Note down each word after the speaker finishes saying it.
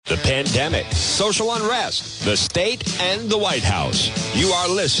the pandemic, social unrest, the state, and the White House. You are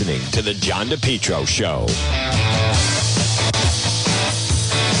listening to The John DePetro Show.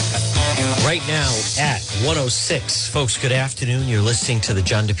 Right now at 106. Folks, good afternoon. You're listening to The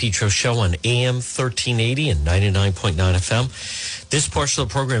John DePetro Show on AM 1380 and 99.9 FM. This portion of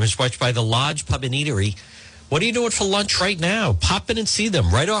the program is watched by the Lodge Pub and Eatery. What are you doing for lunch right now? Pop in and see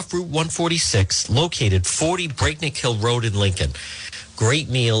them right off Route 146, located 40 Breakneck Hill Road in Lincoln. Great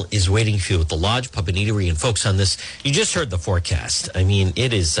meal is waiting for you at the Lodge Pub and Eatery. And folks, on this, you just heard the forecast. I mean,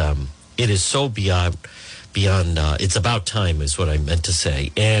 it is so beyond. It's about time, is what I meant to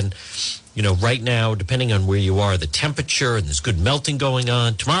say. And you know, right now, depending on where you are, the temperature and there's good melting going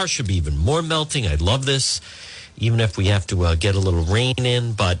on. Tomorrow should be even more melting. I love this, even if we have to get a little rain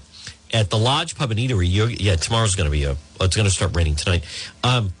in. But at the Lodge Pub and Eatery, tomorrow's going to be it's going to start raining tonight.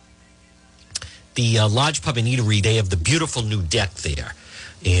 The Lodge Pub and Eatery, they have the beautiful new deck there,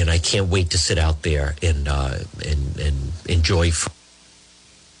 and I can't wait to sit out there and enjoy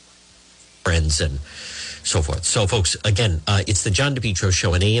friends and so forth. So, folks, again, it's the John DePetro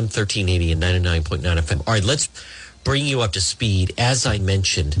Show on AM 1380 and 99.9 FM. All right, let's bring you up to speed. As I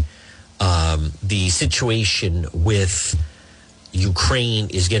mentioned, the situation with Ukraine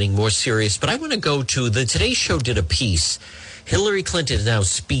is getting more serious. But I want to go to the Today Show did a piece. Hillary Clinton is now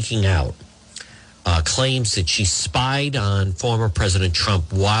speaking out, claims that she spied on former President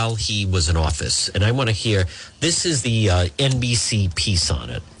Trump while he was in office. And I want to hear, this is the NBC piece on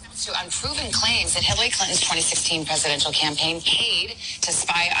it. To unproven claims that Hillary Clinton's 2016 presidential campaign paid to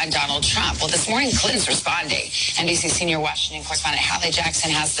spy on Donald Trump. Well, this morning, Clinton's responding. NBC senior Washington correspondent Hallie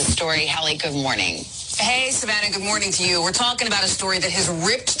Jackson has the story. Hallie, good morning. Hey, Savannah, good morning to you. We're talking about a story that has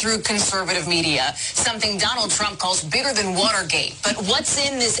ripped through conservative media, something Donald Trump calls bigger than Watergate. But what's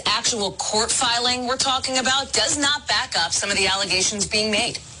in this actual court filing we're talking about does not back up some of the allegations being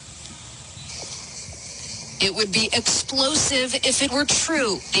made. It would be explosive if it were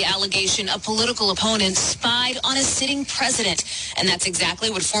true. The allegation a political opponent spied on a sitting president. And that's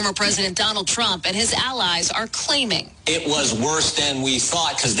exactly what former President Donald Trump and his allies are claiming. It was worse than we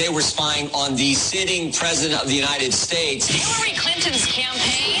thought because they were spying on the sitting president of the United States. Hillary Clinton's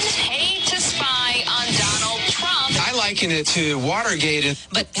campaign paid to spy on Donald Trump. I liken it to Watergate.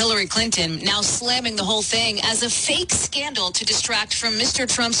 But Hillary Clinton now slamming the whole thing as a fake scandal to distract from Mr.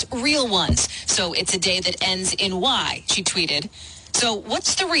 Trump's real ones. So it's a day that ends in Y, she tweeted. So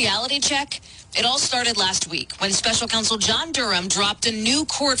what's the reality check? It all started last week when Special Counsel John Durham dropped a new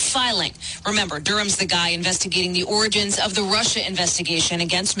court filing. Remember, Durham's the guy investigating the origins of the Russia investigation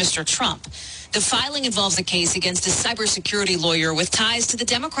against Mr. Trump. The filing involves a case against a cybersecurity lawyer with ties to the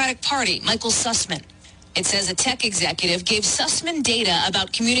Democratic Party, Michael Sussman. It says a tech executive gave Sussman data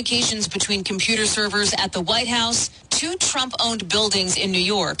about communications between computer servers at the White House, 2 Trump-owned buildings in New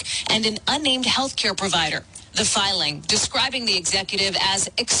York, and an unnamed healthcare provider. The filing, describing the executive as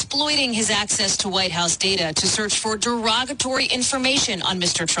exploiting his access to White House data to search for derogatory information on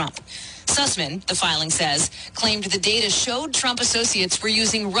Mr. Trump. Sussman, the filing says, claimed the data showed Trump associates were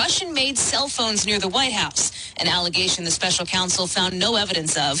using Russian-made cell phones near the White House, an allegation the special counsel found no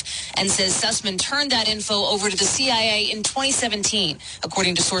evidence of, and says Sussman turned that info over to the CIA in 2017,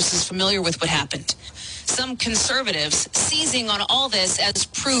 according to sources familiar with what happened. Some conservatives seizing on all this as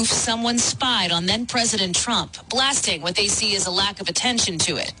proof someone spied on then-President Trump, blasting what they see as a lack of attention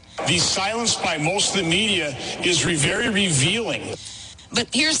to it. The silence by most of the media is very revealing. But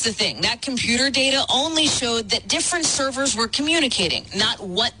here's the thing. That computer data only showed that different servers were communicating, not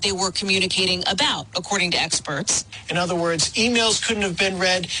what they were communicating about, according to experts. In other words, emails couldn't have been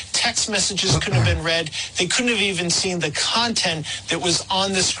read, text messages couldn't have been read. They couldn't have even seen the content that was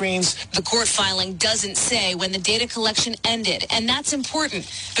on the screens. The court filing doesn't say when the data collection ended, and that's important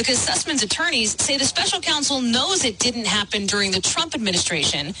because Sussman's attorneys say the special counsel knows it didn't happen during the Trump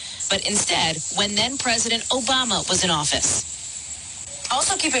administration, but instead when then-President Obama was in office.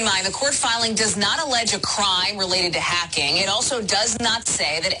 Also keep in mind, the court filing does not allege a crime related to hacking. It also does not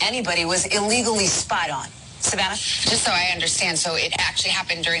say that anybody was illegally spied on. Savannah? Just so I understand, so it actually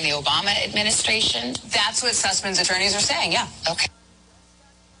happened during the Obama administration? That's what Sussman's attorneys are saying, yeah. Okay.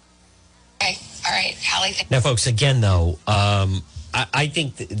 Okay. All right. Hallie. Now, folks, again, though, I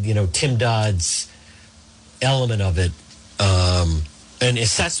think that, you know, Tim Dodd's element of it, an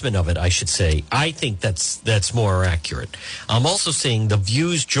assessment of it, I should say, I think that's more accurate. I'm also saying The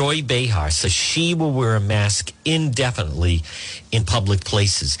View's Joy Behar says she will wear a mask indefinitely in public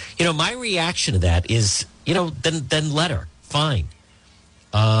places. You know, my reaction to that is, you know, then let her. Fine.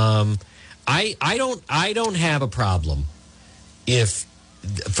 I don't have a problem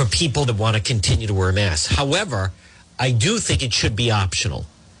for people that want to continue to wear masks. However, I do think it should be optional.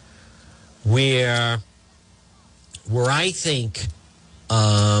 where I think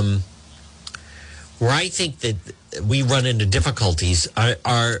that we run into difficulties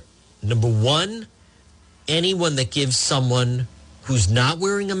are number one, anyone that gives someone who's not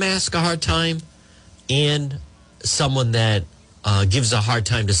wearing a mask a hard time, and someone that gives a hard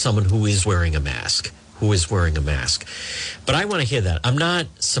time to someone who is wearing a mask. But I want to hear that. I'm not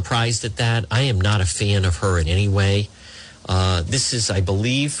surprised at that. I am not a fan of her in any way. This is, I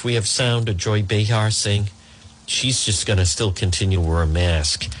believe, we have sound of Joy Behar saying she's just going to still continue to wear a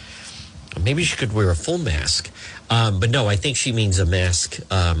mask. Maybe she could wear a full mask. But no, I think she means a mask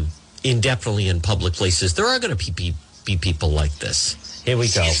indefinitely in public places. There are going to be people like this. Here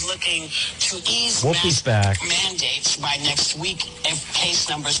we go. She's looking to ease Whoopi's back. mandates by next week if case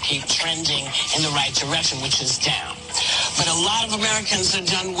numbers keep trending in the right direction, which is down. But a lot of Americans are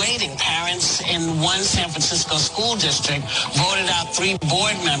done waiting. Parents in one San Francisco school district voted out 3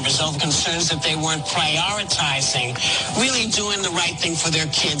 board members over concerns that they weren't prioritizing really doing the right thing for their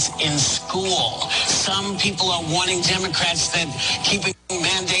kids in school. Some people are warning Democrats that keeping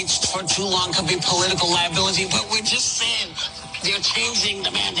mandates for too long could be political liability, but we're just saying they're changing the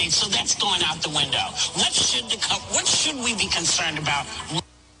mandate, so that's going out the window. What should we be concerned about,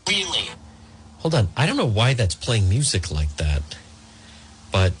 really? Hold on. I don't know why that's playing music like that.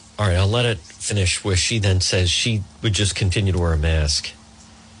 But, all right, I'll let it finish where she then says she would just continue to wear a mask.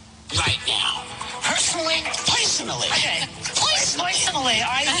 Right now. Personally, Okay. Personally,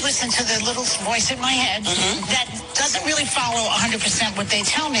 I listen to the little voice in my head that doesn't really follow 100% what they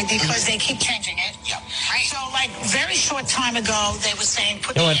tell me because they keep changing it. Yep. So, like, very short time ago, they were saying,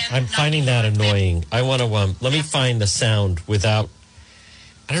 put You know the what? I'm finding that annoying. I want to, let me find the sound without,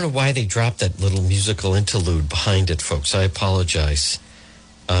 I don't know why they dropped that little musical interlude behind it, folks. I apologize.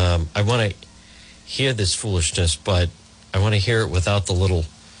 I want to hear this foolishness, but I want to hear it without the little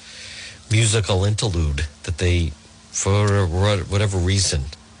musical interlude that they, for whatever reason.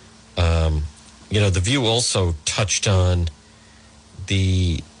 The View also touched on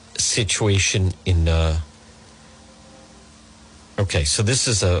the situation in, okay, so this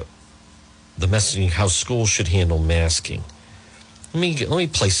is the messaging how schools should handle masking. Let me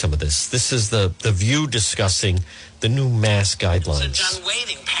play some of this. This is the View discussing the new mask guidelines.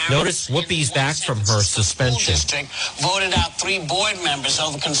 Notice Whoopi's back from her suspension. Voted out 3 board members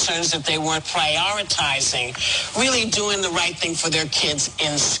over concerns that they weren't prioritizing really doing the right thing for their kids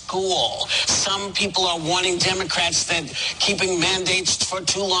in school. Some people are warning Democrats that keeping mandates for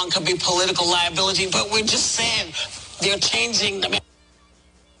too long could be political liability, but we're just saying they're changing the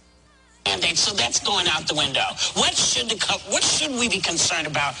mandate, so that's going out the window. What should we be concerned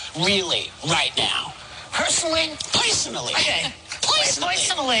about really right now? Personally, okay.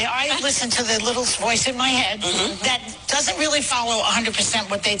 Personally, I listen to the little voice in my head that doesn't really follow 100%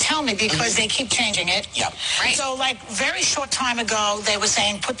 what they tell me because they keep changing it. Yep. Right. So, like, very short time ago, they were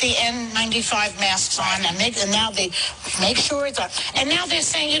saying put the N95 masks on, and now they make sure it's on. And now they're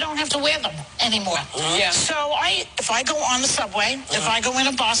saying you don't have to wear them anymore. Yeah. So if I go on the subway, if I go in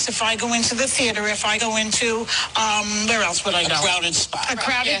a bus, if I go into the theater, if I go into where else would I go? A crowded spot. A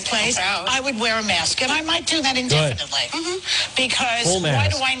crowded place. I would wear a mask, and I might do that indefinitely. Because why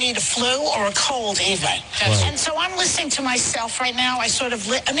do I need a flu or a cold even? Right. And so I'm listening to myself right now. I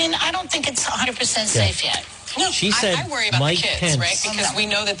don't think it's 100% safe yet. No, she said I worry about Mike the kids, Pence right? Because we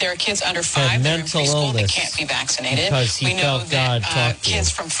know that there are kids under 5 that are in preschool that can't be vaccinated. Because he we know felt God that talked to kids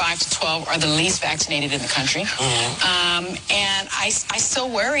him. from 5 to 12 are the least vaccinated in the country. And I still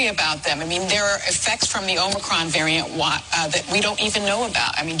worry about them. I mean, there are effects from the Omicron variant that we don't even know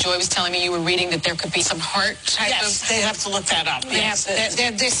about. I mean, Joy was telling me you were reading that there could be some heart type of... they have to look that up.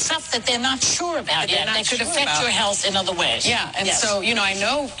 There's stuff that they're not sure about yet. They could affect your health in other ways. Yeah, and so, I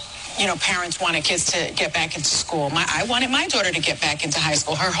know... parents wanted kids to get back into school. I wanted my daughter to get back into high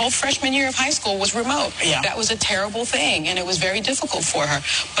school. Her whole freshman year of high school was remote. Yeah. That was a terrible thing, and it was very difficult for her.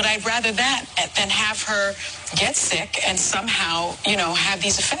 But I'd rather that than have her get sick and somehow, have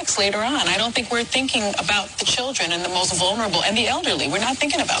these effects later on. I don't think we're thinking about the children and the most vulnerable and the elderly. We're not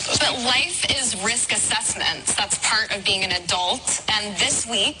thinking about those people. But life is risk assessments. That's part of being an adult. And this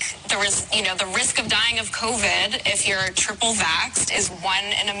week, there was, the risk of dying of COVID if you're triple vaxxed is 1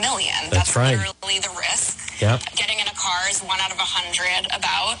 in a million. That's right. Literally the risk. Yep. Getting in a car is 1 out of 100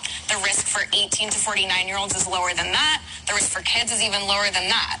 about. The risk for 18 to 49-year-olds is lower than that. The risk for kids is even lower than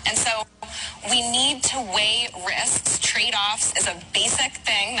that. And so we need to weigh risks. Trade-offs is a basic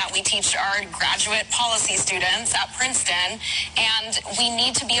thing that we teach our graduate policy students at Princeton, and we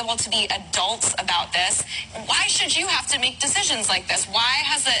need to be able to be adults about this. Why should you have to make decisions like this? Why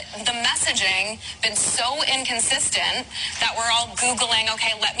has the messaging been so inconsistent that we're all Googling,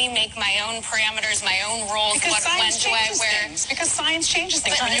 okay, let me make my own parameters, my own rules. Because when do I wear? Because science changes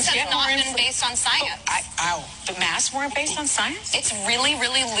things. But has it not been based on science? The masks weren't based on science? It's really,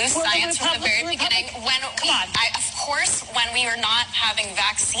 really loose science from the very beginning. Of course, when we were not having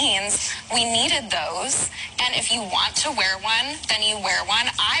vaccines, we needed those. And if you want to wear one, then you wear one.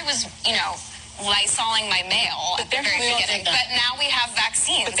 I was, Lysoling my mail at the very beginning. But now we have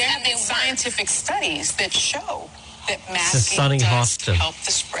vaccines. But there have been scientific studies that show that masking does help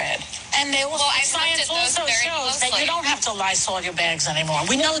the spread. And science also shows that you don't have to Lysol your bags anymore.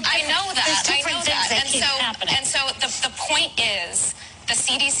 We know. I know that. There's different things that keep happening. And so the point is, the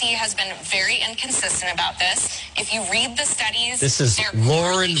CDC has been very inconsistent about this. If you read the studies, this is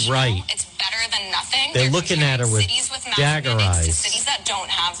Lauren Wright. It's better than nothing. They're looking at her with dagger eyes. To cities that don't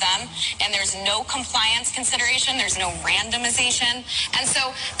have them, and there's no compliance consideration. There's no randomization, and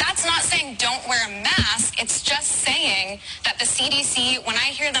so that's not saying don't wear a mask. It's just saying that the CDC, when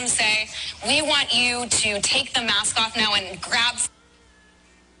I hear them say, we want you to take the mask off now and grab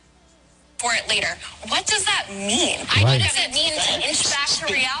for it later. What does that mean? What does it mean to inch back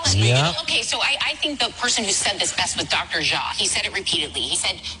to reality? Yeah. Okay, so I think the person who said this best was Dr. Jha. He said it repeatedly. He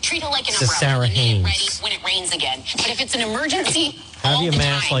said, treat it like an umbrella. Sarah Haynes. Ready when it rains again. But if it's an emergency, have your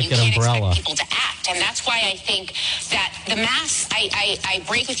mask like an umbrella. Expect people to act. And that's why I think that the masks, I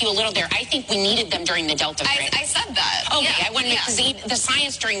break with you a little there. I think we needed them during the Delta variant. I said that. Okay, I wouldn't because the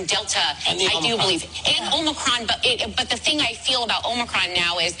science during Delta, I do believe, and Omicron, but the thing I feel about Omicron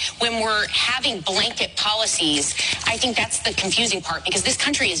now is when we're having blanket policies, I think that's the confusing part because this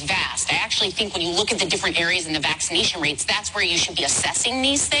country is vast. I actually think when you look at the different areas and the vaccination rates, that's where you should be assessing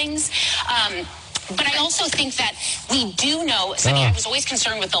these things. But I also think that we do know, Sunny, I was always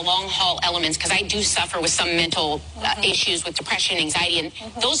concerned with the long haul elements because I do suffer with some mental issues with depression, anxiety, and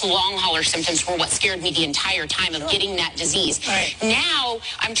those long hauler symptoms were what scared me the entire time of getting that disease. Right. Now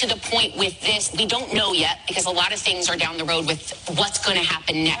I'm to the point with this, we don't know yet because a lot of things are down the road with what's going to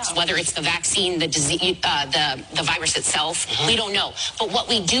happen next, whether it's the vaccine, the disease, the virus itself. We don't know. But what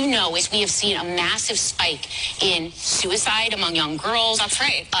we do know is we have seen a massive spike in suicide among young girls. That's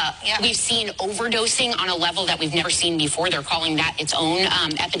right. We've seen overdosing on a level that we've never seen before. They're calling that its own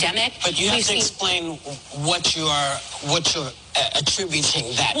epidemic. But you have to explain what you're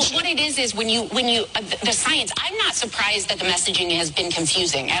attributing that to. What it is when you the science, I'm not surprised that the messaging has been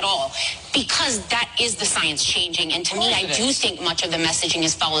confusing at all because that is the science changing. And to me, I do think much of the messaging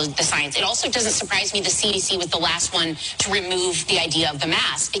has followed the science. It also doesn't surprise me the CDC was the last one to remove the idea of the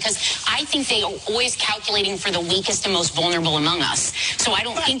mask because I think they are always calculating for the weakest and most vulnerable among us. So I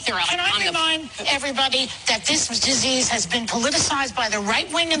don't think they're Can I remind everybody that this disease has been politicized by the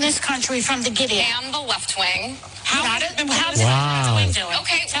right wing in this country from the get-go. And the left wing. How's the Wow. left wing doing?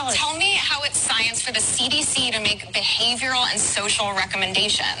 Okay, tell me how it's science for the CDC to make behavioral and social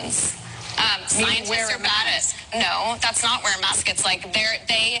recommendations. Scientists are bad at. No, that's not wear a mask. It's like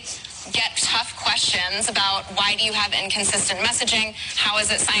they get tough questions about why do you have inconsistent messaging? How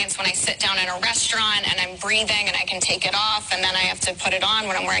is it science when I sit down in a restaurant and I'm breathing and I can take it off and then I have to put it on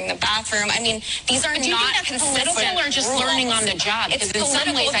when I'm wearing the bathroom? I mean, these are not consistent or just rules. learning on the job. It's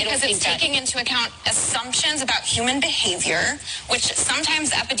political because it's taking into account assumptions about human behavior, which sometimes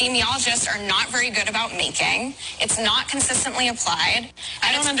epidemiologists are not very good about making. It's not consistently applied.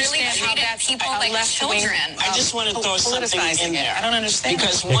 I don't understand how that's people like children. I just want to throw something in there. I don't understand.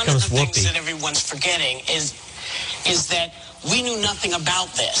 Because one of the things that everyone's forgetting is that we knew nothing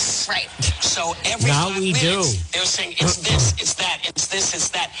about this. Right. So every now 5 we minutes, do. they were saying, it's this, it's that, it's this, it's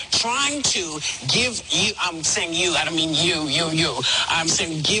that. Trying to give you, I'm saying you, I don't mean you. I'm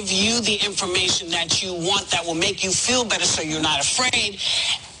saying give you the information that you want that will make you feel better so you're not afraid,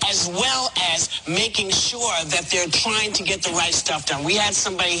 as well as making sure that they're trying to get the right stuff done. We had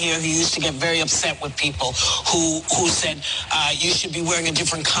somebody here who used to get very upset with people who said you should be wearing a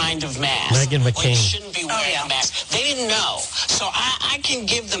different kind of mask. Meghan McCain. Or you shouldn't be wearing a mask. They didn't know. So I can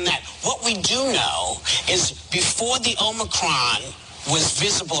give them that. What we do know is before the Omicron was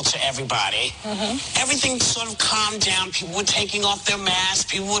visible to everybody, everything sort of calmed down. People were taking off their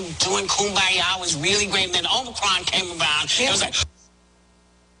masks. People were doing kumbaya. It was really great. And then Omicron came around. It was like,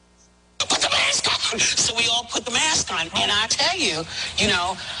 put the mask on. So we all put the mask on. And I tell you,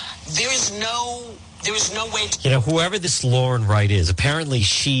 there is no way to... whoever this Lauren Wright is, apparently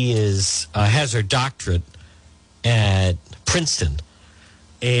she has her doctorate at Princeton.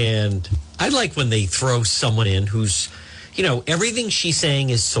 And I like when they throw someone in who's, everything she's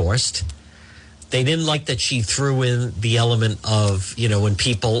saying is sourced. They didn't like that she threw in the element of, when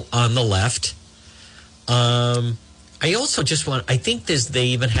people on the left. I also just I think they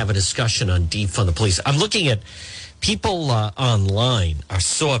even have a discussion on defund the police. I'm looking at people online are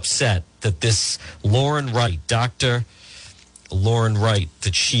so upset that this Lauren Wright, Dr. Lauren Wright,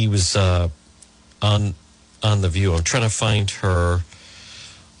 that she was on The View. I'm trying to find her.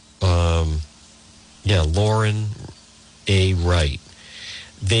 Lauren A. Wright.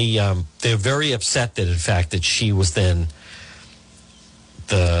 They're very upset that, in fact, that she was then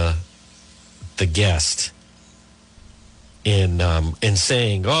the guest in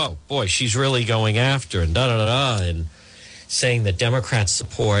saying, "Oh boy, she's really going after," and and saying that Democrats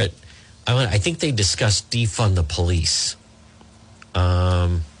support. I think they discussed defund the police.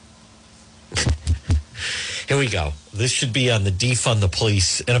 Here we go. This should be on the defund the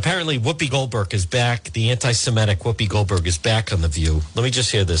police. And apparently Whoopi Goldberg is back. The anti-Semitic Whoopi Goldberg is back on The View. Let me just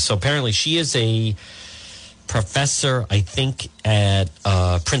hear this. So apparently she is a professor, I think, at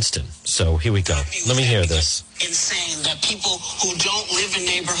Princeton. So here we go. Let me hear this. Insane that people who don't live in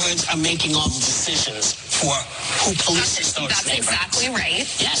neighborhoods are making all the decisions for who polices those neighborhoods. That's exactly right.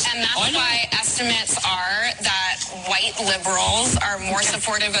 Yes. And that's why estimates are that white liberals are more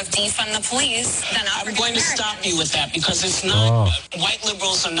supportive of defund the police than African Americans. I'm going to stop you with that because it's not, white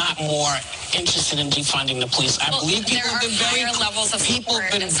liberals are not more interested in defunding the police. I believe people have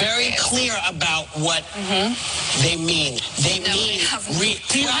been very clear about what they mean. They mean.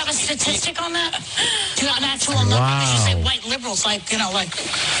 Do you have a statistic on that? Do you have an actual number? Because you say white liberals, No,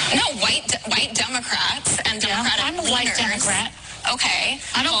 white Democrats and Democratic I'm a white Democrat. Okay.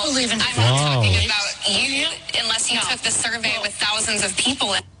 I don't believe in I'm not talking about you unless you took the survey with thousands of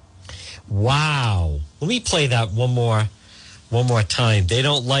people. Wow. Let me play that one more time. They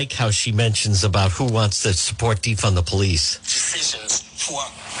don't like how she mentions about who wants to support defund the police. Decisions for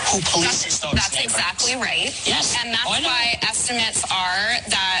who polices those That's exactly right. Yes. And that's why estimates are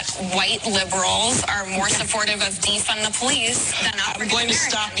that white liberals are more supportive of defund the police than African Americans. I'm going to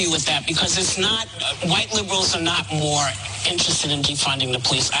stop you with that because it's not, white liberals are not more interested in defunding the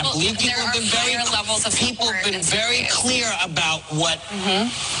police. I believe people have been very clear about what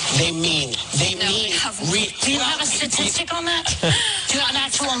they mean. They mean. Do you have a statistic on that? Do you have an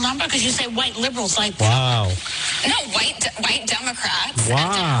actual number? Because you say white liberals Wow. No, white Democrats.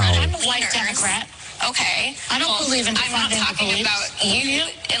 Wow. I'm a white Democrat. Okay. I don't believe in I'm not talking about you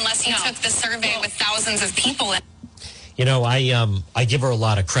unless you took the survey with thousands of people. I give her a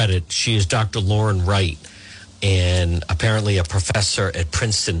lot of credit. She is Dr. Lauren Wright, and apparently a professor at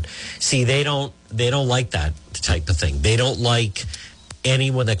Princeton. See, they don't like that type of thing. They don't like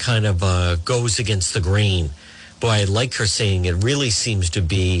anyone that kind of goes against the grain. Boy, I like her saying it really seems to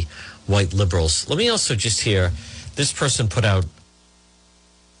be white liberals. Let me also just hear this person put out.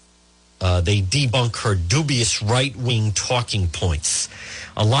 They debunk her dubious right-wing talking points.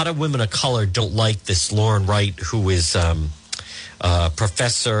 A lot of women of color don't like this Lauren Wright, who is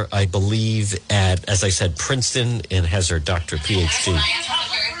professor, I believe, at, as I said, Princeton, and has her doctorate, PhD.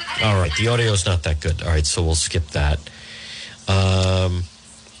 All right, the audio is not that good. All right, so we'll skip that.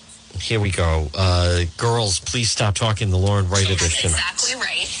 Here we go. Girls, please stop talking the Lauren Wright edition. That's exactly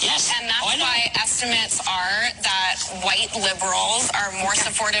right. Yes. And that's why estimates are that white liberals are more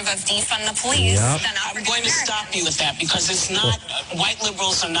supportive of defund the police than African Americans. I'm going to stop you with that because it's not, white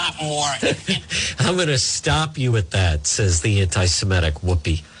liberals are not more. I'm going to stop you with that, says the anti-Semitic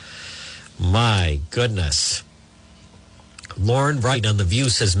Whoopi. My goodness. Lauren Wright on The View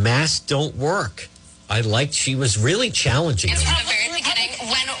says masks don't work. She was really challenging them. From the very beginning,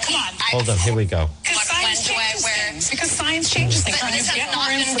 Hold on, here we go. Because science changes things. But it's not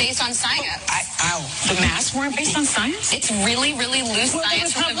been based on science. The masks weren't based on science? It's really, really loose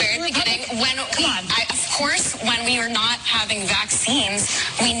science from the very beginning. Of course, when we were not having vaccines,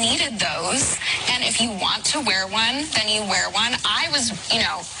 we needed those. And if you want to wear one, then you wear one. I was,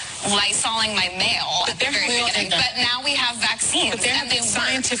 Lysoling my mail at the very beginning. But now we have vaccines. But there have been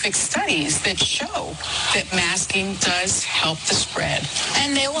scientific studies that show that masking does help the spread.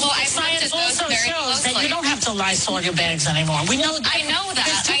 And science also shows that you don't have to Lysol your bags anymore. I know that.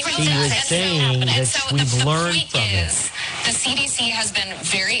 She was saying that we've learned from it. The CDC has been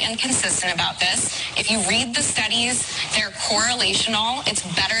very inconsistent about this. If you read the studies, they're correlational. It's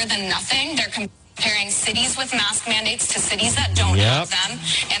better than nothing. They're comparing cities with mask mandates to cities that don't have them.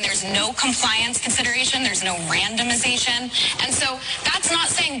 And there's no compliance consideration. There's no randomization. And so that's not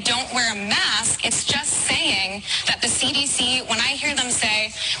saying don't wear a mask. It's just saying that the CDC, when I hear them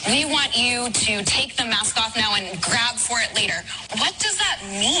say, we want you to take the mask off now and grab for it later. What does that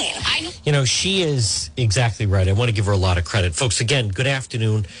mean? She is exactly right. I want to give her a lot of credit. Folks, again, good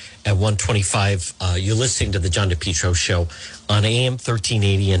afternoon at 1:25. You're listening to the John DePietro Show on AM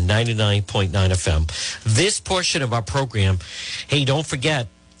 1380 and 99.9 FM. This portion of our program, hey, don't forget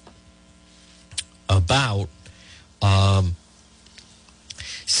about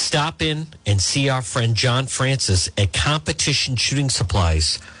stop in and see our friend John Francis at Competition Shooting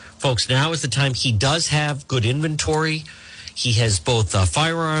Supplies. Folks, now is the time. He does have good inventory. He has both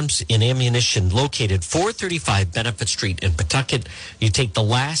firearms and ammunition located 435 Benefit Street in Pawtucket. You take the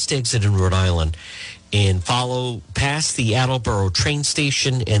last exit in Rhode Island and follow past the Attleboro train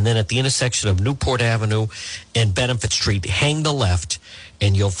station, and then at the intersection of Newport Avenue and Benefit Street, hang the left,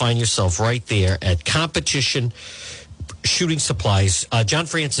 and you'll find yourself right there at Competition Shooting Supplies. John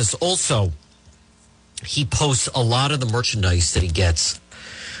Francis also, he posts a lot of the merchandise that he gets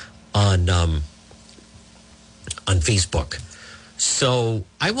on Facebook. So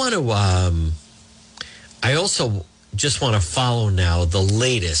I want to, I also just want to follow now the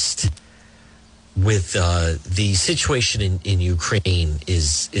latest with the situation in Ukraine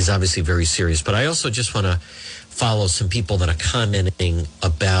is obviously very serious. But I also just want to follow some people that are commenting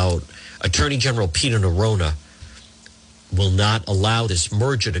about Attorney General Peter Neronha will not allow this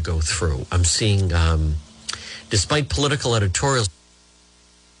merger to go through. I'm seeing, despite political editorial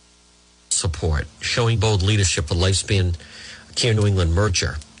support, showing bold leadership for Lifespan Care New England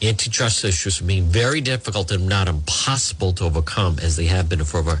merger, antitrust issues remain very difficult and not impossible to overcome, as they have been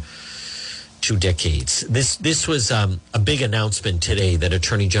for over 2 decades. This was a big announcement today that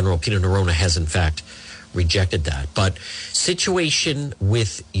Attorney General Peter Neronha has, in fact, rejected that. But situation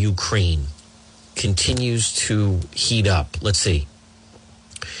with Ukraine continues to heat up. Let's see.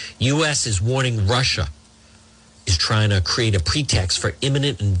 U.S. is warning Russia is trying to create a pretext for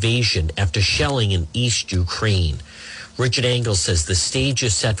imminent invasion after shelling in East Ukraine. Richard Engel says the stage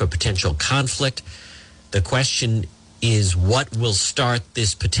is set for potential conflict. The question is, what will start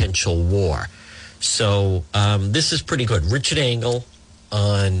this potential war? So this is pretty good. Richard Engel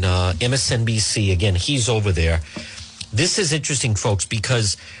on MSNBC. Again, he's over there. This is interesting, folks,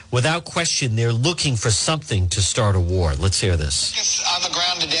 because without question, they're looking for something to start a war. Let's hear this. On the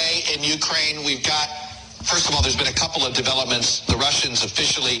ground today in Ukraine, we've got, first of all, there's been a couple of developments. The Russians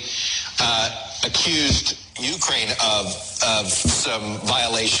officially accused Ukraine of some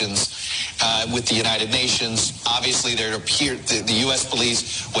violations with the United Nations. Obviously, the U.S.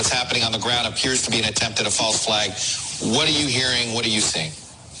 believes what's happening on the ground appears to be an attempt at a false flag. What are you hearing? What are you seeing?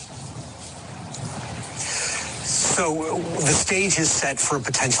 So the stage is set for a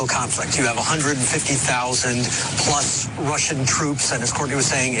potential conflict. You have 150,000 plus Russian troops, and as Courtney was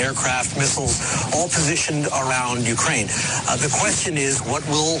saying, aircraft, missiles, all positioned around Ukraine. The question is, what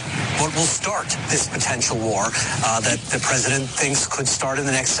will start this potential war that the president thinks could start in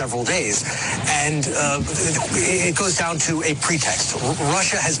the next several days? And it goes down to a pretext.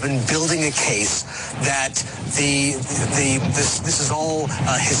 Russia has been building a case that this is all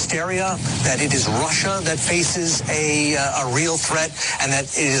hysteria, that it is Russia that faces a real threat, and that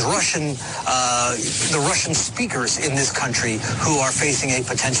it is the Russian speakers in this country who are facing a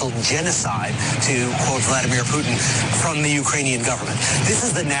potential genocide, to quote Vladimir Putin, from the Ukrainian government. This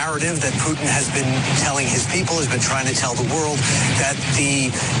is the narrative that Putin has been telling his people, has been trying to tell the world, that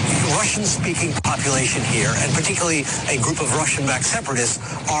the Russian-speaking population here, and particularly a group of Russian-backed separatists,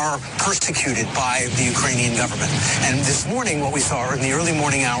 are persecuted by the Ukrainian government. And this morning, what we saw in the early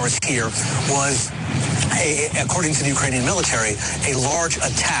morning hours here was, according to the Ukrainian military, a large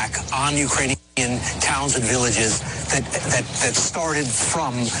attack on Ukrainian towns and villages that started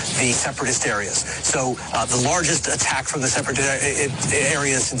from the separatist areas. So the largest attack from the separatist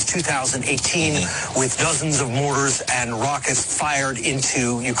areas since 2018, with dozens of mortars and rockets fired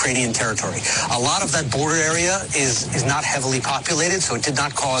into Ukrainian territory. A lot of that border area is not heavily populated, so it did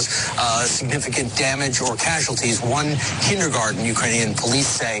not cause significant damage or casualties. One kindergarten, Ukrainian police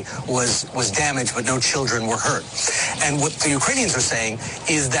say, was damaged, but no children were hurt. And what the Ukrainians are saying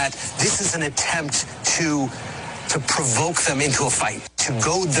is that this is an attempt to provoke them into a fight, to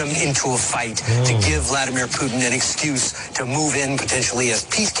goad them into a fight, to give Vladimir Putin an excuse to move in potentially as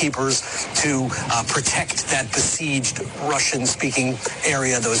peacekeepers to protect that besieged Russian-speaking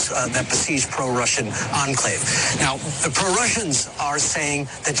area, that besieged pro-Russian enclave. Now, the pro-Russians are saying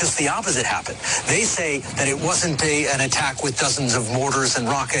that just the opposite happened. They say that it wasn't an attack with dozens of mortars and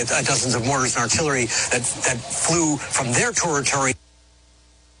artillery that flew from their territory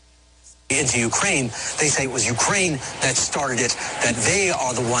into Ukraine, they say it was Ukraine that started it, that they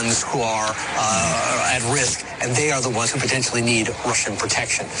are the ones who are at risk, and they are the ones who potentially need Russian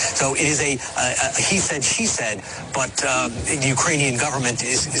protection. So it is a he said, she said, but the Ukrainian government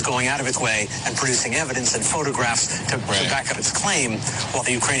is going out of its way and producing evidence and photographs to back up its claim, while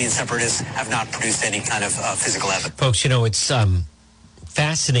the Ukrainian separatists have not produced any kind of physical evidence. Folks, it's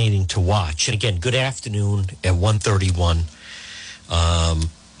fascinating to watch. And again, good afternoon at 1:31.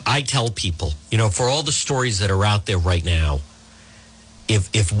 I tell people, for all the stories that are out there right now,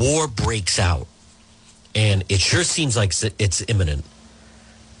 if war breaks out, and it sure seems like it's imminent,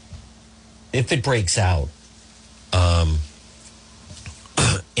 if it breaks out, and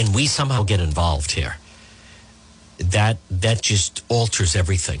we somehow get involved here, that just alters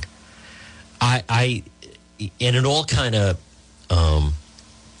everything. And it all kind of,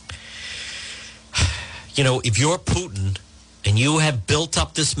 if you're Putin and you have built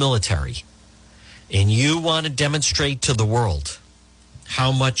up this military and you want to demonstrate to the world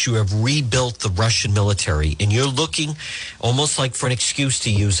how much you have rebuilt the Russian military, and you're looking almost like for an excuse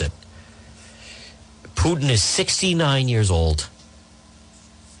to use it. Putin is 69 years old.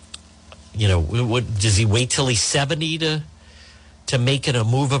 Does he wait till he's 70 to make it a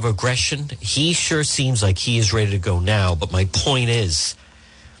move of aggression? He sure seems like he is ready to go now. But my point is,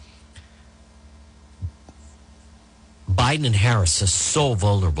 Biden and Harris are so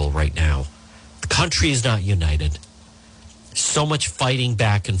vulnerable right now. The country is not united. So much fighting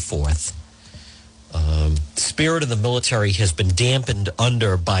back and forth. The spirit of the military has been dampened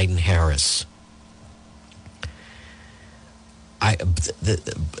under Biden-Harris.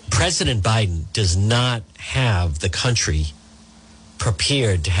 President Biden does not have the country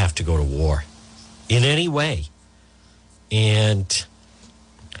prepared to have to go to war in any way. And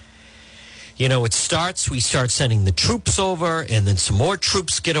we start sending the troops over, and then some more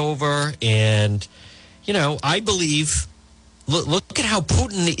troops get over. And, I believe, look at how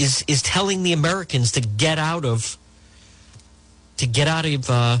Putin is telling the Americans to get out of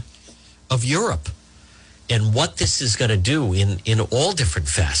Europe, and what this is going to do in all different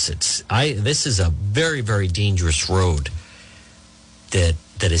facets. This is a very, very dangerous road that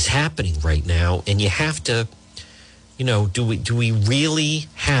is happening right now. And you have to, do we really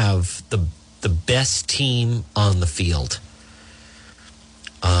have the best team on the field?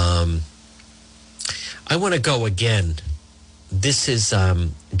 I want to go again. This is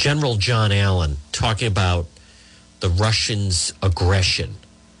General John Allen talking about the Russians' aggression,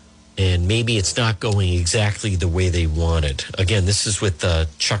 and maybe it's not going exactly the way they wanted. Again, this is with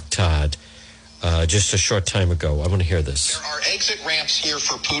Chuck Todd just a short time ago. I want to hear this. There are exit ramps here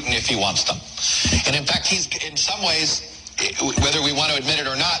for Putin if he wants them. And in fact, he's in some ways, whether we want to admit it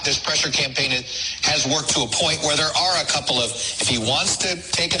or not, this pressure campaign has worked to a point where there are a couple of, if he wants to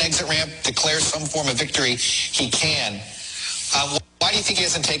take an exit ramp, declare some form of victory, he can. Why do you think he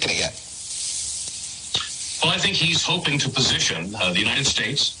hasn't taken it yet? Well, I think he's hoping to position the United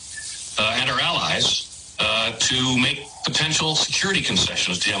States and our allies to make potential security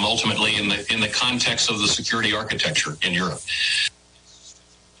concessions to him ultimately in the context of the security architecture in Europe.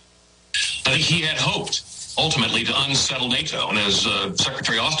 I think he had hoped ultimately to unsettle NATO. And as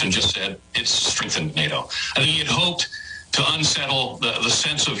Secretary Austin just said, it's strengthened NATO. I think he had hoped to unsettle the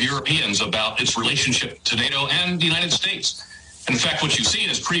sense of Europeans about its relationship to NATO and the United States. And in fact, what you've seen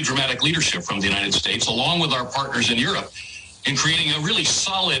is pretty dramatic leadership from the United States, along with our partners in Europe, in creating a really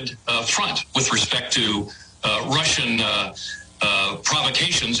solid front with respect to Russian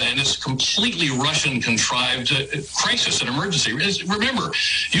provocations and this completely Russian-contrived crisis and emergency. Remember,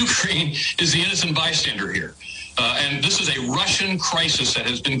 Ukraine is the innocent bystander here. And this is a Russian crisis that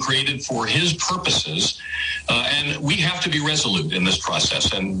has been created for his purposes. And we have to be resolute in this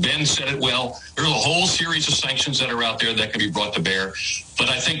process. And Ben said it well. There's a whole series of sanctions that are out there that can be brought to bear. But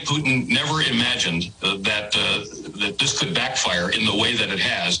I think Putin never imagined that this could backfire in the way that it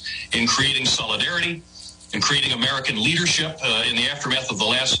has in creating solidarity, in creating American leadership in the aftermath of the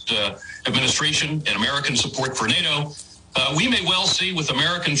last administration and American support for NATO. We may well see, with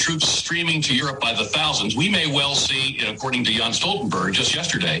American troops streaming to Europe by the thousands, we may well see, according to Jens Stoltenberg just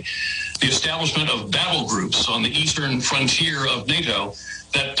yesterday, the establishment of battle groups on the eastern frontier of NATO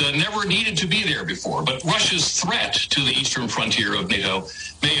that never needed to be there before. But Russia's threat to the eastern frontier of NATO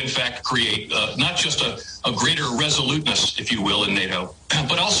may, in fact, create not just a greater resoluteness, if you will, in NATO,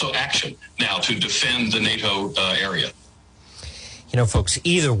 but also action now to defend the NATO area. Folks,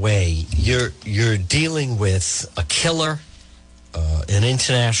 either way, you're dealing with a killer, an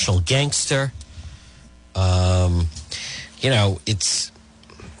international gangster.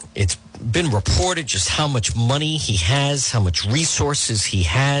 It's been reported just how much money he has, how much resources he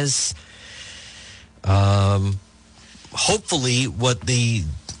has. hopefully what the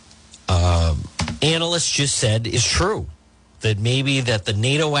analyst just said is true, that maybe that the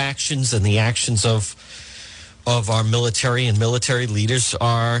NATO actions and the actions of our military and military leaders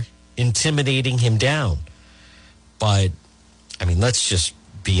are intimidating him down. But, I mean, let's just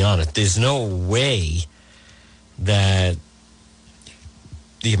be honest. There's no way that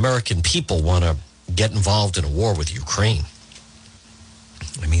the American people want to get involved in a war with Ukraine.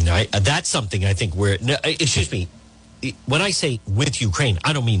 I mean, that's something I think excuse me, when I say with Ukraine,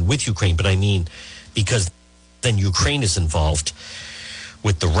 I don't mean with Ukraine, but I mean because then Ukraine is involved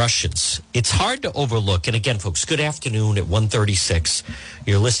with the Russians. It's hard to overlook. And again, folks, good afternoon at 1:36.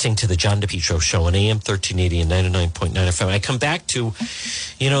 You're listening to the John DePietro Show on AM 1380 and 99.9 FM. I come back to,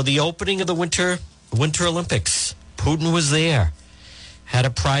 the opening of the Winter Olympics. Putin was there, had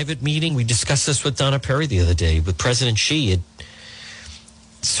a private meeting. We discussed this with Donna Perry the other day with President Xi. It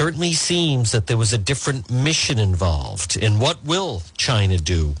certainly seems that there was a different mission involved. And what will China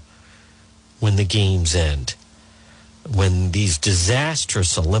do when the games end? When these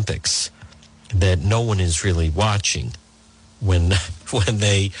disastrous Olympics that no one is really watching, when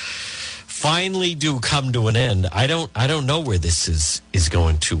they finally do come to an end, I don't know where this is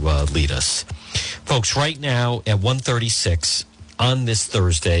going to lead us. Folks, right now at 1:36 on this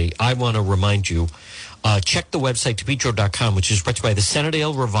Thursday, I want to remind you, check the website, DePietro.com, which is brought to you by the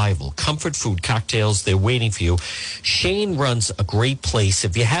Centerdale Revival. Comfort food, cocktails, they're waiting for you. Shane runs a great place.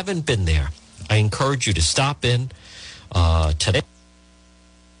 If you haven't been there, I encourage you to stop in today,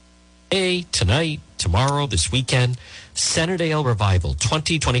 tonight, tomorrow, this weekend. Centerdale Revival,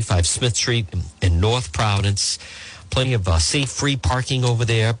 2025 Smith Street in North Providence. Plenty of safe, free parking over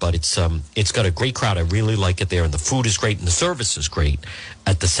there, but it's got a great crowd. I really like it there, and the food is great, and the service is great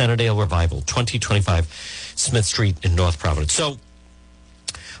at the Centerdale Revival, 2025 Smith Street in North Providence. So,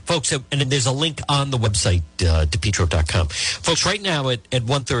 folks, and there's a link on the website, DePietro.com. Folks, right now at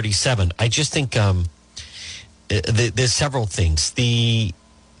 1:37, I just think there's several things. The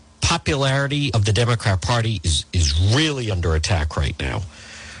popularity of the Democrat Party is really under attack right now.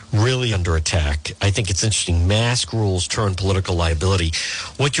 Really under attack. I think it's interesting. Mask rules turn political liability.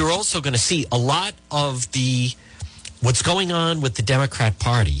 What you're also going to see, a lot of what's going on with the Democrat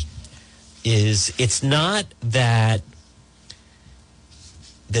Party is it's not that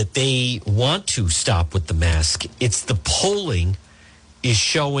they want to stop with the mask. It's the polling is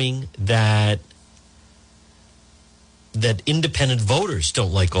showing that independent voters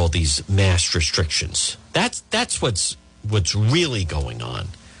don't like all these mask restrictions. That's what's really going on.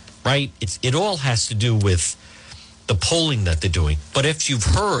 Right? It all has to do with the polling that they're doing. But if you've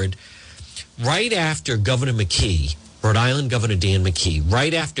heard, right after Governor McKee, Rhode Island Governor Dan McKee,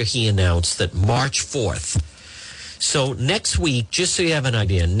 right after he announced that March 4th, so next week, just so you have an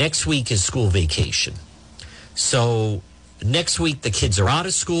idea, next week is school vacation. So next week the kids are out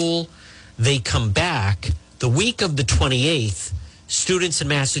of school. They come back. The week of the 28th, students in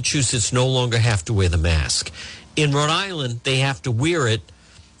Massachusetts no longer have to wear the mask. In Rhode Island, they have to wear it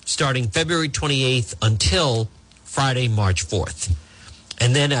starting February 28th until Friday, March 4th.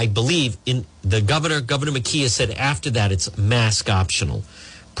 And then I believe Governor McKee has said after that it's mask optional.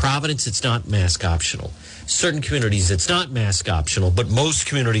 Providence, it's not mask optional. Certain communities, it's not mask optional, but most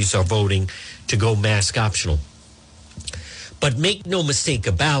communities are voting to go mask optional. But make no mistake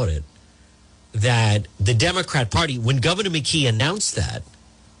about it, that the Democrat Party, when Governor McKee announced that,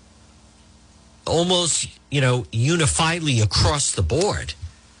 almost, unifiedly across the board,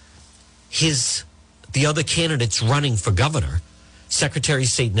 the other candidates running for governor, Secretary of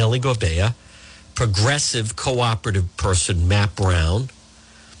State Nellie Gorbea, progressive cooperative person Matt Brown,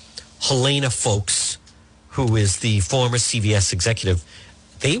 Helena Foulkes, who is the former CVS executive,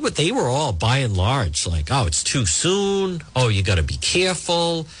 they were all by and large like, oh, it's too soon. Oh, you got to be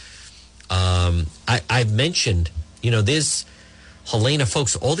careful. I've mentioned, there's Helena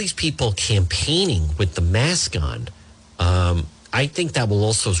Foulkes, all these people campaigning with the mask on. I think that will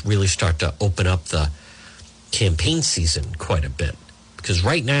also really start to open up the campaign season quite a bit. Because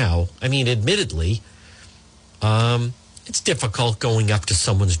right now, I mean, admittedly, it's difficult going up to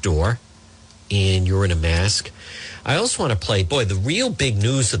someone's door and you're in a mask. I also want to play, the real big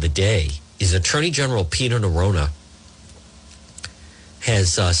news of the day is Attorney General Peter Neronha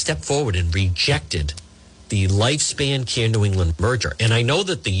has stepped forward and rejected the Lifespan Care New England merger. And I know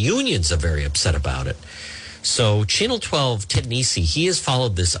that the unions are very upset about it. So Channel 12, Ted Nesi, he has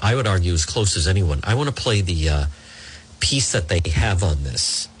followed this, I would argue, as close as anyone. I want to play the piece that they have on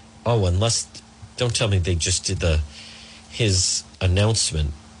this. Oh, don't tell me they just did his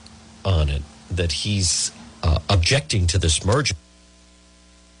announcement on it, that he's objecting to this merger.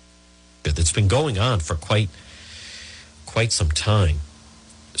 that's been going on for quite some time.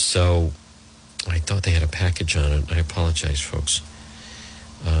 So I thought they had a package on it. I apologize, folks.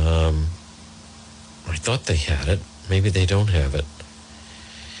 I thought they had it. Maybe they don't have it.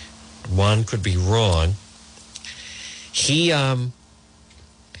 Juan could be wrong. He, he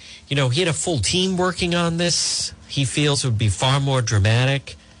had a full team working on this. He feels it would be far more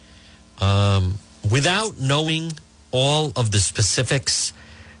dramatic. Without knowing all of the specifics,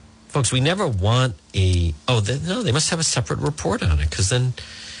 folks, we never want they must have a separate report on it, because then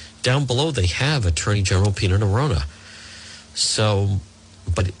down below they have Attorney General Peter Neronha. So,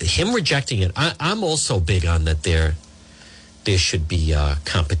 but him rejecting it, I'm also big on that there should be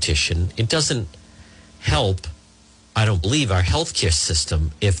competition. It doesn't help, I don't believe, our healthcare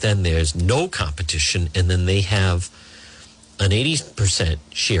system if then there's no competition and then they have an 80%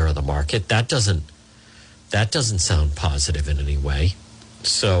 share of the market. That doesn't sound positive in any way.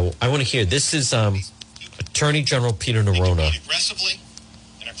 So I want to hear, this is Attorney General Peter Neronha. Aggressively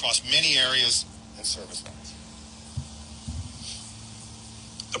and across many areas and service lines.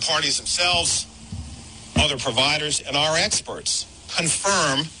 The parties themselves, other providers, and our experts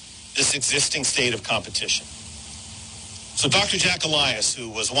confirm this existing state of competition. So Dr. Jack Elias, who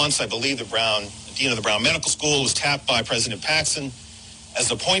was once, I believe, the dean of the Brown Medical School, was tapped by President Paxson as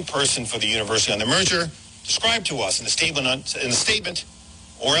the point person for the university on the merger, described to us in the statement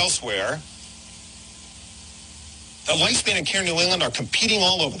or elsewhere that Lifespan and Care New England are competing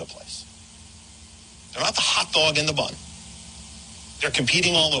all over the place. They're not the hot dog in the bun. They're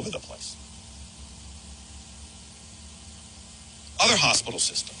competing all over the place. Other hospital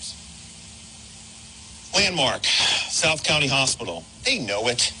systems. Landmark, South County Hospital, they know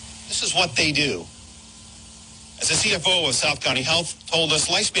it. This is what they do. As the CFO of South County Health told us,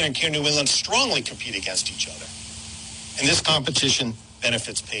 Lifespan and Care New England strongly compete against each other. And this competition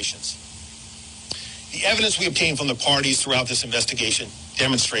benefits patients. The evidence we obtained from the parties throughout this investigation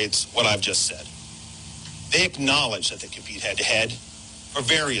demonstrates what I've just said. They acknowledge that they compete head-to-head for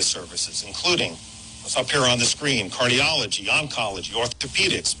various services, including what's up here on the screen: cardiology, oncology,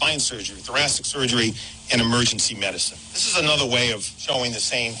 orthopedics, spine surgery, thoracic surgery, and emergency medicine. This is another way of showing the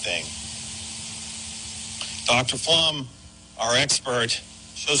same thing. Dr. Flum, our expert,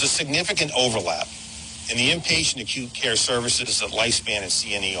 shows a significant overlap in the inpatient acute care services that Lifespan and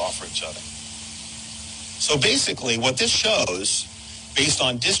CNE offer each other. So basically, what this shows, based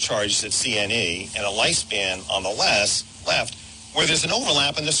on discharges at CNE and a Lifespan on the left, where there's an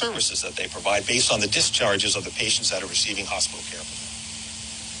overlap in the services that they provide based on the discharges of the patients that are receiving hospital care from them.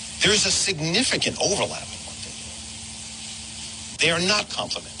 There's a significant overlap in what they do. They are not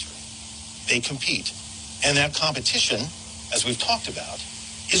complementary. They compete. And that competition, as we've talked about,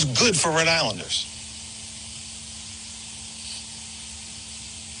 is good for Rhode Islanders.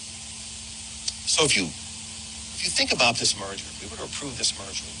 So if you think about this merger, if we were to approve this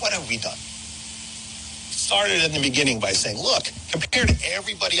merger, what have we done? Started in the beginning by saying, look, compared to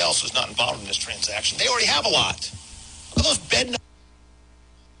everybody else who's not involved in this transaction, they already have a lot. Look at those bed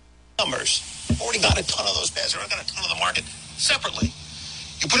numbers. They've already got a ton of those beds. They've already got a ton of the market separately.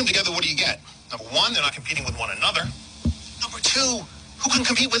 You put them together, what do you get? Number one, they're not competing with one another. Number two, who can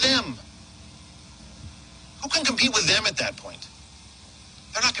compete with them? Who can compete with them at that point?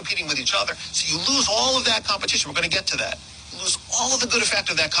 They're not competing with each other. So you lose all of that competition. We're going to get to that. You lose all of the good effect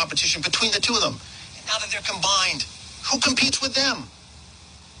of that competition between the two of them. Now that they're combined, who competes with them?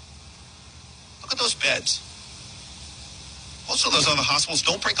 Look at those beds. Most of those other hospitals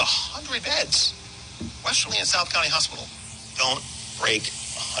don't break 100 beds. Westerly and South County Hospital don't break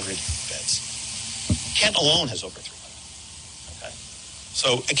 100 beds. Kent alone has over 300. Okay?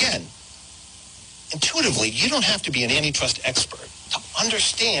 So again, intuitively, you don't have to be an antitrust expert to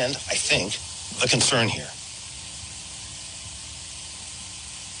understand, I think, the concern here.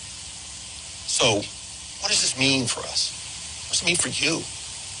 So, what does this mean for us? What does it mean for you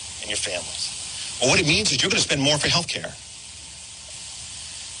and your families? Well, what it means is you're going to spend more for health care.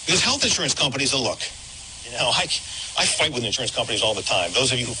 Because health insurance companies, look, I fight with insurance companies all the time.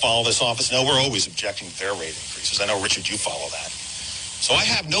 Those of you who follow this office know we're always objecting to their rate increases. I know, Richard, you follow that. So I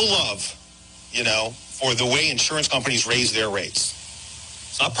have no love, for the way insurance companies raise their rates.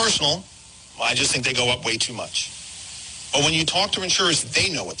 It's not personal. I just think they go up way too much. But when you talk to insurers, they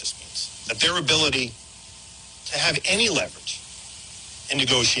know what this means. That their ability to have any leverage in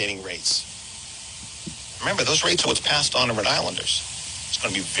negotiating rates. Remember, those rates are what's passed on to Rhode Islanders. It's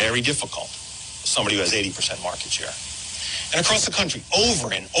going to be very difficult for somebody who has 80% market share. And across the country,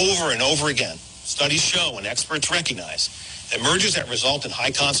 over and over and over again, studies show and experts recognize that mergers that result in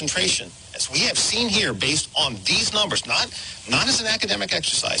high concentration, as we have seen here based on these numbers, not as an academic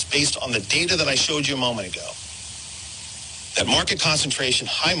exercise, based on the data that I showed you a moment ago, that market concentration,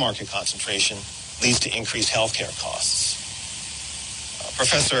 high market concentration, leads to increased healthcare costs.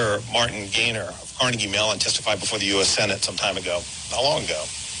 Professor Martin Gaynor of Carnegie Mellon testified before the U.S. Senate some time ago, not long ago.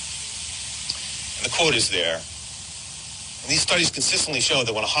 And the quote is there. And these studies consistently show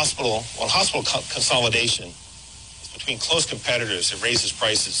that when hospital consolidation is between close competitors, it raises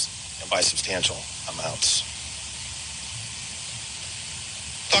prices and by substantial amounts.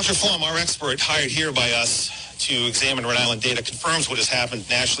 Dr. Flum, our expert hired here by us to examine Rhode Island data, confirms what has happened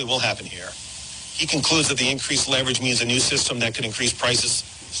nationally will happen here. He concludes that the increased leverage means a new system that could increase prices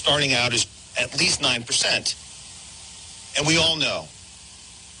starting out as at least 9%. And we all know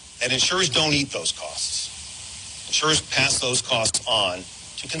that insurers don't eat those costs. Insurers pass those costs on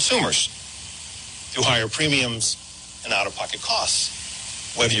to consumers through higher premiums and out-of-pocket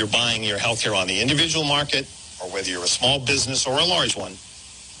costs. Whether you're buying your health care on the individual market or whether you're a small business or a large one,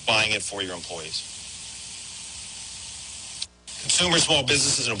 buying it for your employees. Consumers, small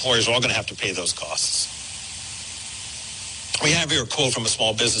businesses, and employers are all going to have to pay those costs. We have here a quote from a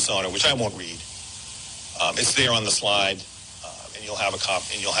small business owner, which I won't read. It's there on the slide, and you'll have a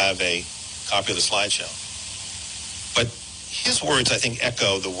copy of the slideshow. But his words, I think,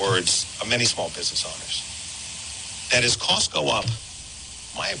 echo the words of many small business owners. That as costs go up,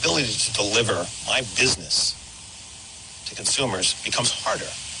 my ability to deliver my business to consumers becomes harder.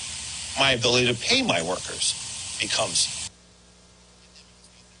 My ability to pay my workers becomes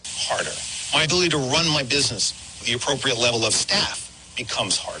harder. My ability to run my business with the appropriate level of staff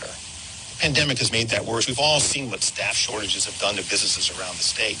becomes harder. The pandemic has made that worse. We've all seen what staff shortages have done to businesses around the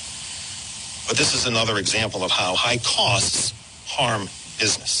state. But this is another example of how high costs harm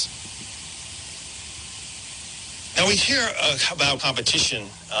business. Now, we hear about competition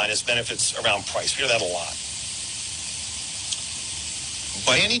and its benefits around price. We hear that a lot.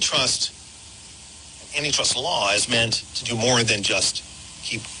 By antitrust law is meant to do more than just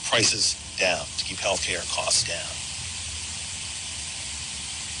keep prices down, to keep healthcare costs down.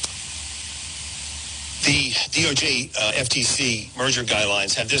 The DOJ FTC merger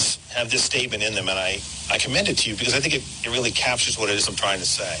guidelines have this statement in them, and I commend it to you because I think it really captures what it is I'm trying to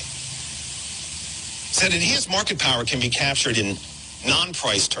say. It said enhanced market power can be captured in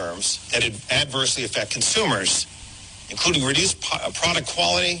non-price terms that adversely affect consumers, including reduced product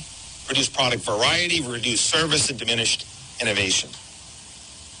quality, reduced product variety, reduced service, and diminished innovation.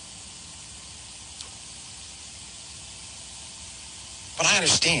 But I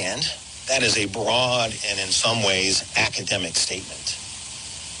understand that is a broad and in some ways academic statement.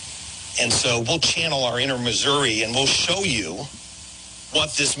 And so we'll channel our inner Missouri and we'll show you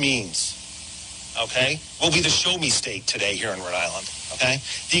what this means. Okay? We'll be the show me state today here in Rhode Island. Okay?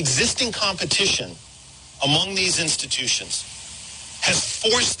 The existing competition among these institutions has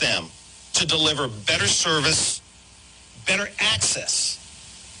forced them to deliver better service, better access,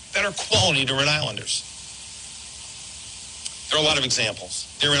 better quality to Rhode Islanders. There are a lot of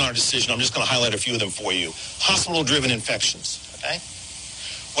examples. They're in our decision. I'm just going to highlight a few of them for you. Hospital-driven infections, okay?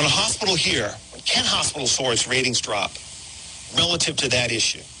 When Kent Hospital saw its ratings drop relative to that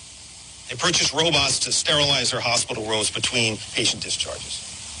issue, they purchased robots to sterilize their hospital rooms between patient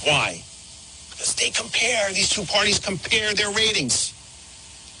discharges. Why? Because these two parties compare their ratings.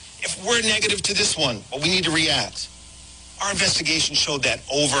 If we're negative to this one, well, we need to react. Our investigation showed that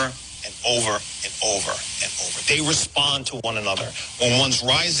over and over and over and over. They respond to one another. When one's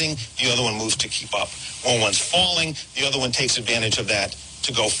rising, the other one moves to keep up. When one's falling, the other one takes advantage of that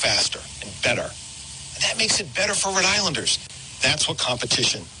to go faster and better. And that makes it better for Rhode Islanders. That's what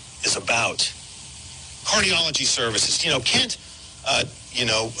competition is about. Cardiology services. Kent, a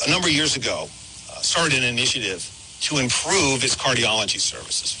number of years ago, started an initiative to improve its cardiology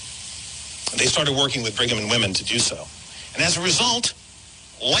services. And they started working with Brigham and Women to do so. And as a result,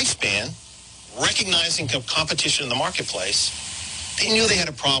 Lifespan, recognizing competition in the marketplace, they knew they had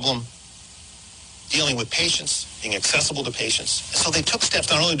a problem dealing with patients, being accessible to patients. And so they took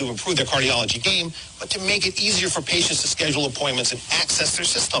steps not only to improve their cardiology game, but to make it easier for patients to schedule appointments and access their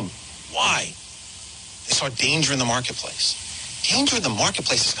system. Why? They saw danger in the marketplace. Danger in the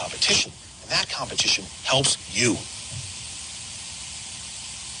marketplace is competition, and that competition helps you.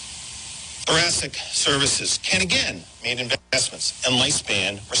 Thoracic services can again made investments, and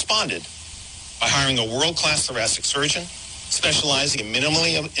Lifespan responded by hiring a world-class thoracic surgeon specializing in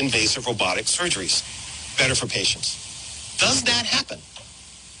minimally invasive robotic surgeries. Better for patients. Does that happen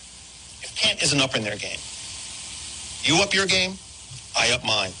if Kent isn't up in their game? You up your game, I up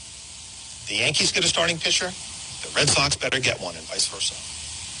mine. the Yankees get a starting pitcher, the Red Sox better get one, and vice versa.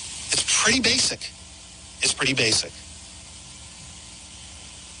 It's pretty basic. It's pretty basic.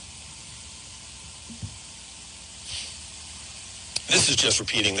 This is just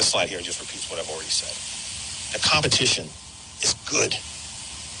repeating, this slide here just repeats what I've already said. The competition is good.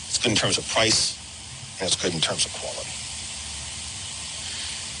 It's good in terms of price, and it's good in terms of quality.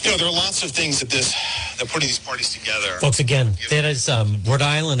 You know, there are lots of things that putting these parties together. Folks, again, that is Rhode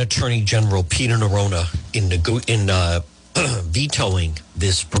Island Attorney General Peter Nerona in vetoing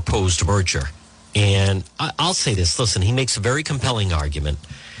this proposed merger. And I'll say this, listen, he makes a very compelling argument.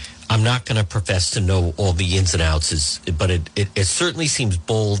 I'm not going to profess to know all the ins and outs, but it certainly seems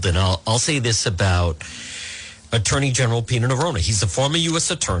bold. And I'll say this about Attorney General Peter Nerona. He's a former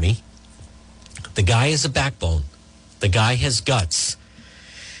U.S. attorney. The guy has a backbone. The guy has guts.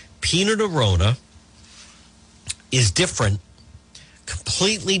 Peter Nerona is different,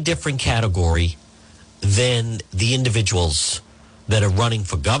 completely different category than the individuals that are running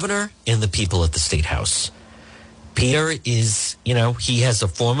for governor and the people at the State House. Peter is, he has a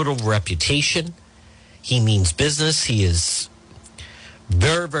formidable reputation. He means business. He is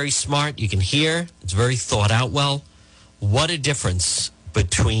very, very smart. You can hear it's very thought out well. What a difference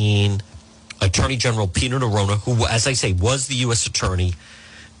between Attorney General Peter Nerona, who, as I say, was the U.S. attorney,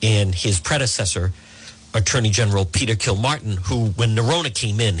 and his predecessor, Attorney General Peter Kilmartin, who, when Nerona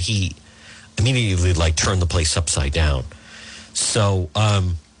came in, he immediately turned the place upside down. So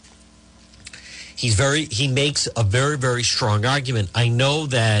he makes a very, very strong argument. I know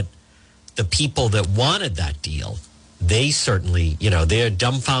that the people that wanted that deal, they certainly, they're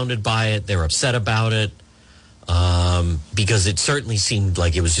dumbfounded by it. They're upset about it because it certainly seemed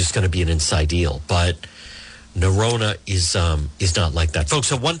like it was just going to be an inside deal. But Nerona is not like that.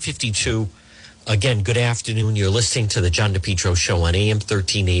 Folks, at 1:52, again, good afternoon. You're listening to the John DePietro Show on AM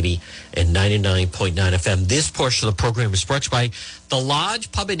 1380 and 99.9 FM. This portion of the program is brought to you by The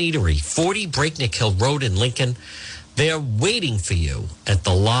Lodge Pub and Eatery, 40 Breakneck Hill Road in Lincoln. They're waiting for you at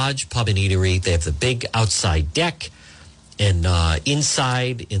The Lodge Pub and Eatery. They have the big outside deck, and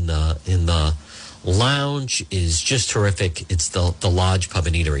inside in the lounge is just terrific. It's the Lodge Pub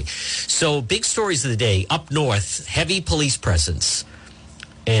and Eatery. So, big stories of the day. Up north, heavy police presence.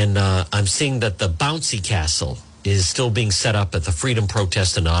 And I'm seeing that the bouncy castle is still being set up at the freedom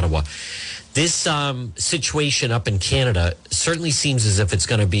protest in Ottawa. This situation up in Canada certainly seems as if it's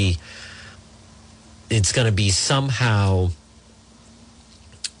going to be somehow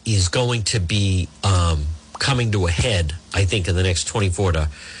is going to be coming to a head, I think, in the next 24 to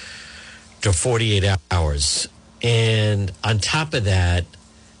 48 hours. And on top of that,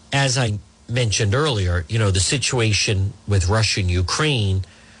 as I mentioned earlier, the situation with Russia and Ukraine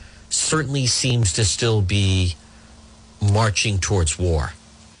certainly seems to still be marching towards war.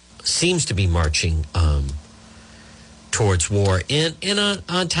 Seems to be marching towards war. And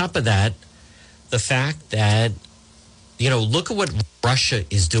on top of that, the fact that, look at what Russia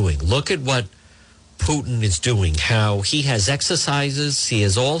is doing. Look at what Putin is doing, how he has exercises, he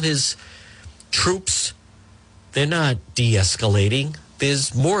has all his troops. They're not de-escalating.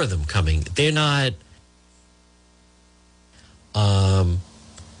 There's more of them coming. They're not,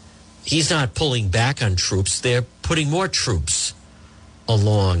 he's not pulling back on troops. They're putting more troops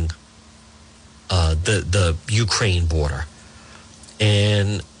along the Ukraine border.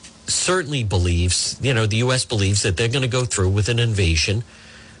 And certainly believes, the U.S. believes that they're going to go through with an invasion.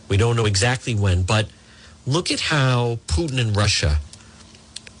 We don't know exactly when, but look at how Putin and Russia,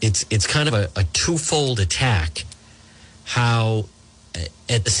 it's kind of a twofold attack. How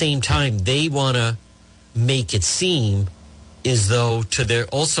at the same time they want to make it seem as though to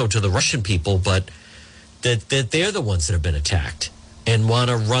the Russian people, but that they're the ones that have been attacked and want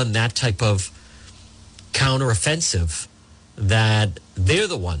to run that type of counteroffensive, that they're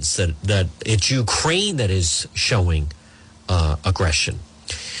the ones that it's Ukraine that is showing aggression.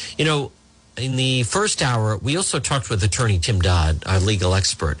 In the first hour, we also talked with attorney Tim Dodd, our legal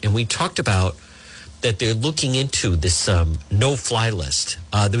expert, and we talked about that they're looking into this no-fly list.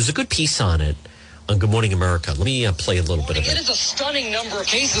 There was a good piece on it on Good Morning America. Let me play a little bit of it. It is a stunning number of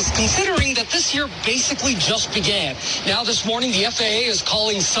cases, considering that this year basically just began. Now this morning, the FAA is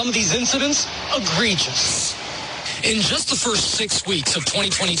calling some of these incidents egregious. In just the first 6 weeks of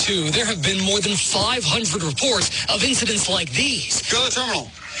 2022, there have been more than 500 reports of incidents like these. Go to the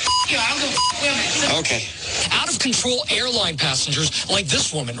terminal. Okay. Out-of-control airline passengers like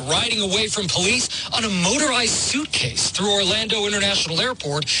this woman riding away from police on a motorized suitcase through Orlando International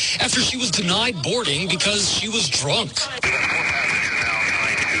Airport after she was denied boarding because she was drunk.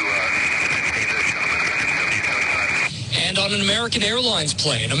 And on an American Airlines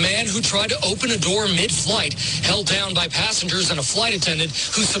plane, a man who tried to open a door mid-flight held down by passengers and a flight attendant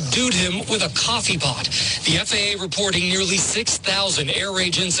who subdued him with a coffee pot. The FAA reporting nearly 6,000 air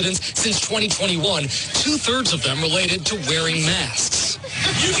rage incidents since 2021, two-thirds of them related to wearing masks.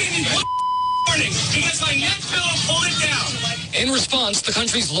 You gave me one warning because my neck pillow pulled it down. In response, the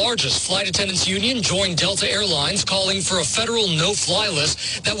country's largest flight attendants union joined Delta Airlines, calling for a federal no-fly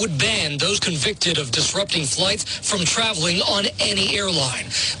list that would ban those convicted of disrupting flights from traveling on any airline.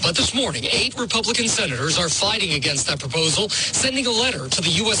 But this morning, 8 Republican senators are fighting against that proposal, sending a letter to the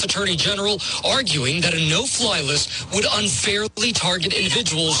U.S. Attorney General arguing that a no-fly list would unfairly target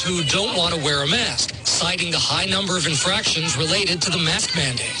individuals who don't want to wear a mask, citing the high number of infractions related to the mask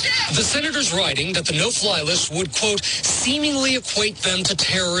mandate. The senators writing that the no-fly list would, quote, seemingly equate them to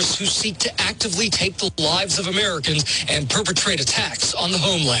terrorists who seek to actively take the lives of Americans and perpetrate attacks on the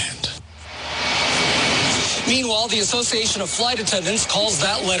homeland. Meanwhile, the Association of Flight Attendants calls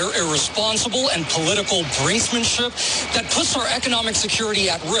that letter irresponsible and political brinksmanship that puts our economic security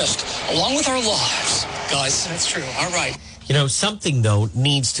at risk, along with our lives. Guys, that's true. All right. You know, something, though,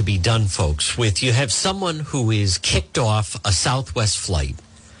 needs to be done, folks, with you have someone who is kicked off a Southwest flight.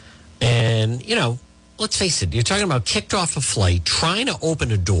 And, you know, let's face it, you're talking about kicked off a flight, trying to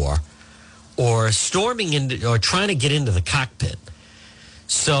open a door, or storming into, or trying to get into the cockpit.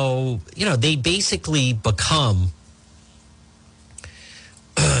 So, you know, they basically become,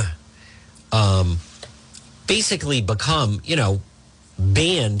 you know,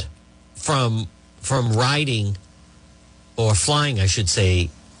 banned from riding or flying, I should say,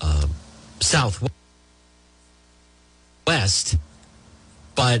 Southwest.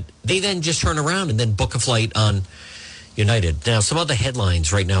 But they then just turn around and then book a flight on United. Now, some other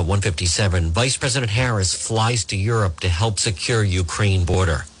headlines right now, 157. Vice President Harris flies to Europe to help secure Ukraine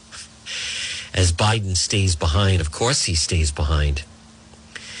border. As Biden stays behind. Of course he stays behind.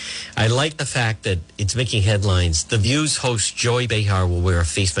 I like the fact that it's making headlines. The View's host Joy Behar will wear a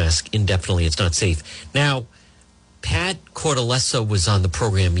face mask indefinitely. It's not safe. Now, Pat Cortellessa was on the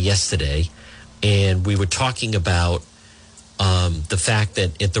program yesterday, and we were talking about the fact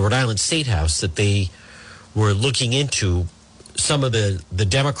that at the Rhode Island State House that they were looking into some of the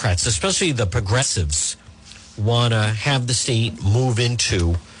Democrats, especially the progressives, want to have the state move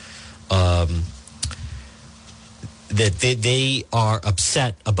into that they are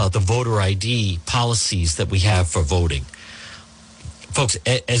upset about the voter ID policies that we have for voting. Folks,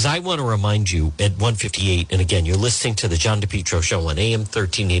 as I want to remind you at 1:58, and again, you're listening to the John DePietro Show on AM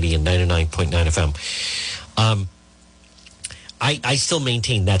 1380 and 99.9 FM. I still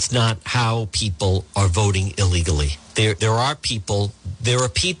maintain that's not how people are voting illegally. There are people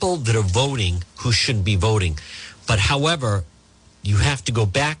that are voting who shouldn't be voting. But however, you have to go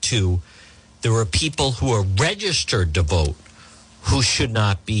back to there are people who are registered to vote who should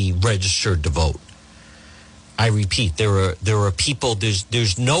not be registered to vote. I repeat, there are people,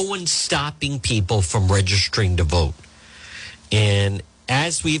 there's no one stopping people from registering to vote. And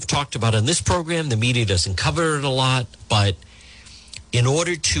as we've talked about on this program, the media doesn't cover it a lot, but in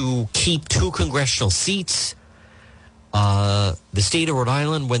order to keep 2 congressional seats, the state of Rhode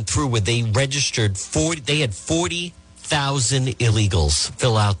Island went through where they registered they had 40,000 illegals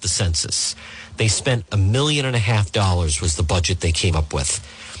fill out the census. They spent $1.5 million was the budget they came up with.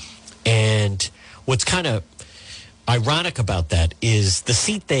 And what's kind of ironic about that is the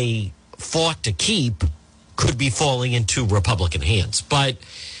seat they fought to keep could be falling into Republican hands. But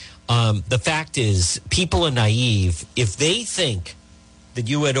the fact is, people are naive. If they think that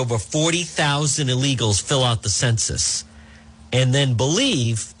you had over 40,000 illegals fill out the census and then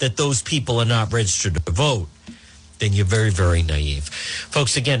believe that those people are not registered to vote, then you're very, very naive.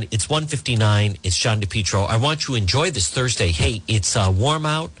 Folks, again, it's 1:59. It's John DePietro. I want you to enjoy this Thursday. Hey, it's warm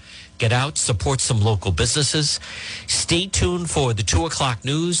out. Get out, support some local businesses. Stay tuned for the 2 o'clock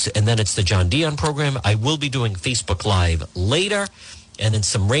news, and then it's the John Dion program. I will be doing Facebook Live later, and then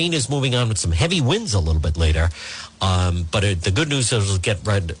some rain is moving on with some heavy winds a little bit later. But the good news is it'll get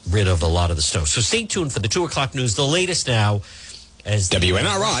rid of a lot of the snow. So stay tuned for the 2 o'clock news. The latest now as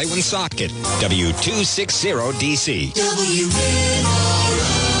WNRI Woonsocket, W260DC.